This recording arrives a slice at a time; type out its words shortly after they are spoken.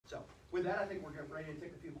with that, I think we're ready to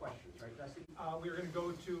take a few questions, right, Dusty? We're going to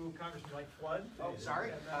go to Congressman Mike Flood. Oh,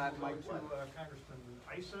 sorry, And then we'll Mike go Flood. to Congressman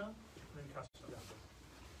Issa, and then Costello.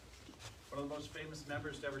 One of the most famous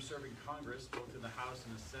members to ever serve in Congress, both in the House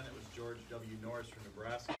and the Senate, was George W. Norris from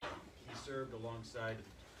Nebraska. He served alongside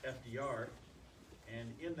FDR,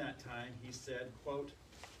 and in that time he said, quote,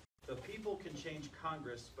 "The people can change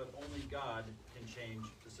Congress, but only God can change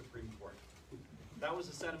the Supreme Court." That was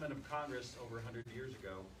the sentiment of Congress over 100 years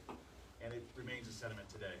ago, and it remains a sentiment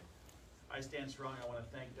today. I stand strong. I want to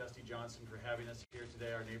thank Dusty Johnson for having us here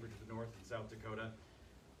today, our neighbor to the north in South Dakota.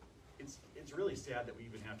 It's really sad that we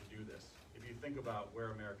even have to do this. If you think about where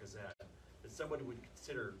America's at, that somebody would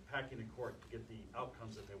consider packing the court to get the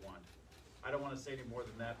outcomes that they want. I don't want to say any more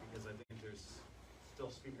than that because I think there's still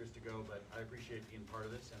speakers to go, but I appreciate being part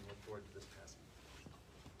of this and look forward to this passing.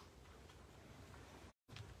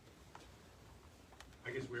 I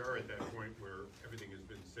guess we are at that point where everything has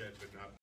been said.